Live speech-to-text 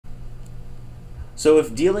So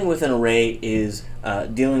if dealing with an array is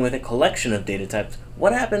dealing with a collection of data types,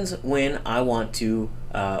 what happens when I want to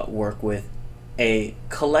work with a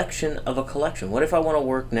collection of a collection? What if I want to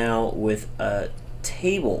work now with a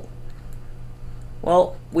table?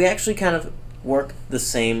 Well, we actually kind of work the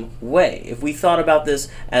same way. If we thought about this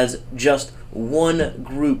as just one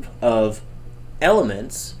group of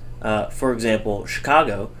elements, for example,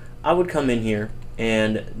 Chicago, I would come in here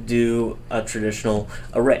and do a traditional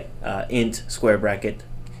array, int square bracket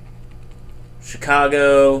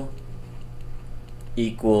Chicago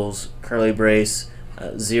equals curly brace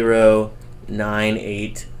 0, 9,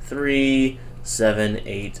 8, 3, 7,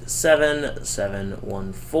 8, 7, 7,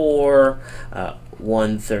 1, 4,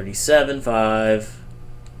 137, 5,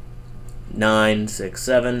 9, 6,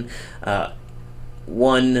 7,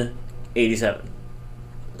 187.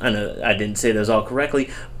 I know I didn't say those all correctly,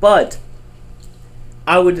 but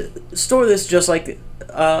I would store this just like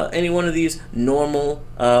any one of these normal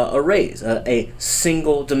arrays, a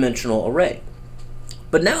single dimensional array.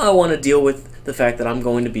 But now I want to deal with the fact that I'm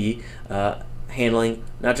going to be handling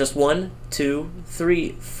not just 1, 2,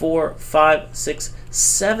 3, 4, 5, 6,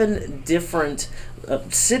 7 different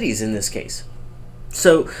cities in this case.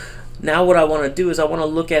 So now what I want to do is I want to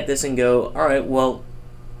look at this and go, all right, well,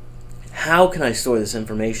 how can I store this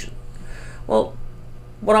information? Well,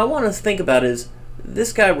 what I want to think about is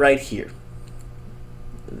this guy right here.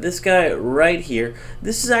 This guy right here,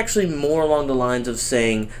 this is actually more along the lines of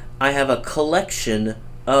saying I have a collection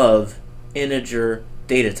of integer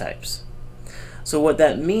data types. So what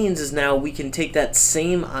that means is now we can take that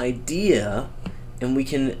same idea and we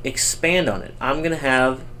can expand on it. I'm going to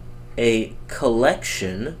have a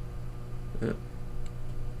collection.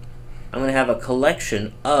 I'm going to have a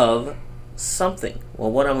collection of something.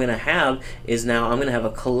 Well, what I'm going to have is now I'm going to have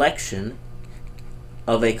a collection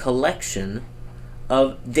of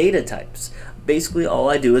data types. Basically, all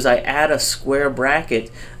I do is I add a square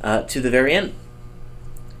bracket to the very end.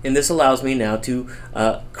 And this allows me now to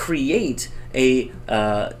create a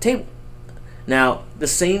table. Now, the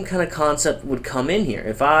same kind of concept would come in here.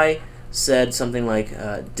 If I said something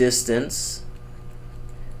like distance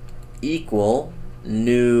equal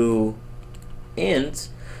new int,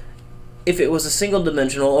 if it was a single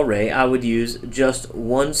dimensional array, I would use just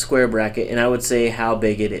one square bracket and I would say how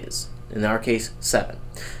big it is. In our case, 7.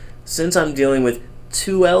 Since I'm dealing with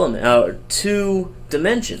two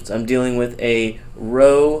dimensions, I'm dealing with a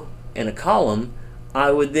row and a column,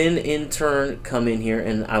 I would then in turn come in here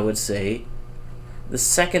and I would say the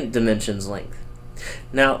second dimension's length.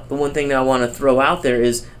 Now, the one thing that I want to throw out there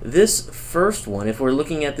is this first one, if we're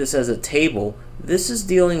looking at this as a table, this is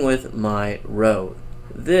dealing with my row.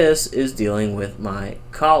 This is dealing with my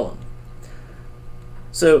column.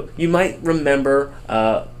 So you might remember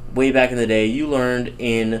way back in the day, you learned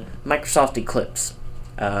in Microsoft Eclipse.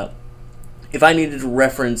 If I needed to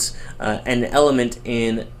reference an element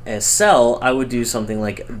in a cell, I would do something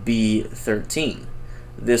like B13.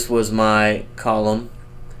 This was my column.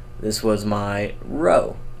 This was my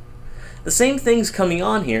row. The same thing's coming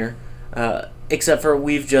on here, except for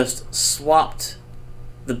we've just swapped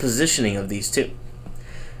the positioning of these two.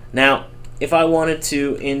 Now, if I wanted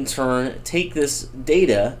to, in turn, take this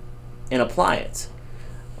data and apply it,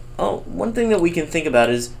 one thing that we can think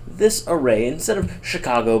about is this array, instead of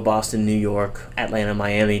Chicago, Boston, New York, Atlanta,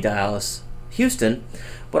 Miami, Dallas, Houston,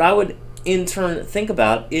 what I would in turn think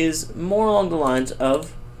about is more along the lines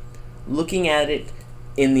of looking at it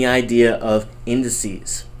in the idea of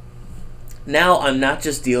indices. Now I'm not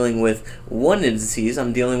just dealing with one indices,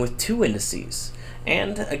 I'm dealing with two indices.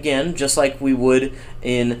 And again, just like we would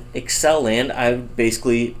in Excel land, I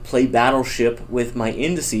basically play Battleship with my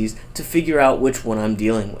indices to figure out which one I'm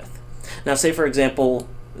dealing with. Now say for example,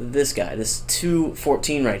 this guy, this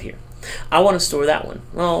 214 right here. I want to store that one.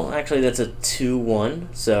 Well, actually that's a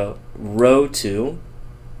 2-1, so row 2,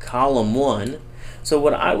 column 1. So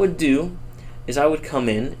what I would do is I would come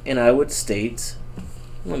in and I would state,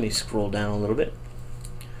 let me scroll down a little bit,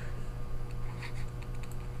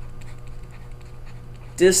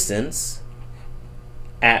 distance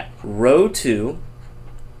at row 2,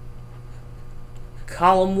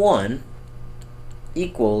 column 1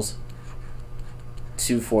 equals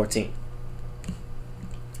 214.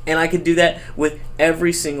 And I could do that with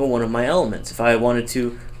every single one of my elements. If I wanted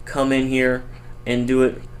to come in here and do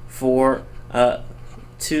it for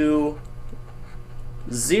 2,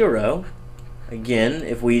 0, again,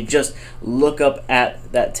 if we just look up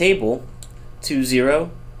at that table, 2, 0,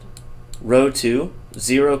 row 2,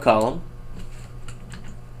 0 column,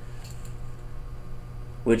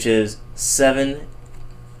 which is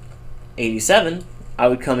 787, I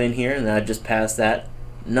would come in here and I'd just pass that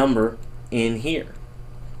number in here.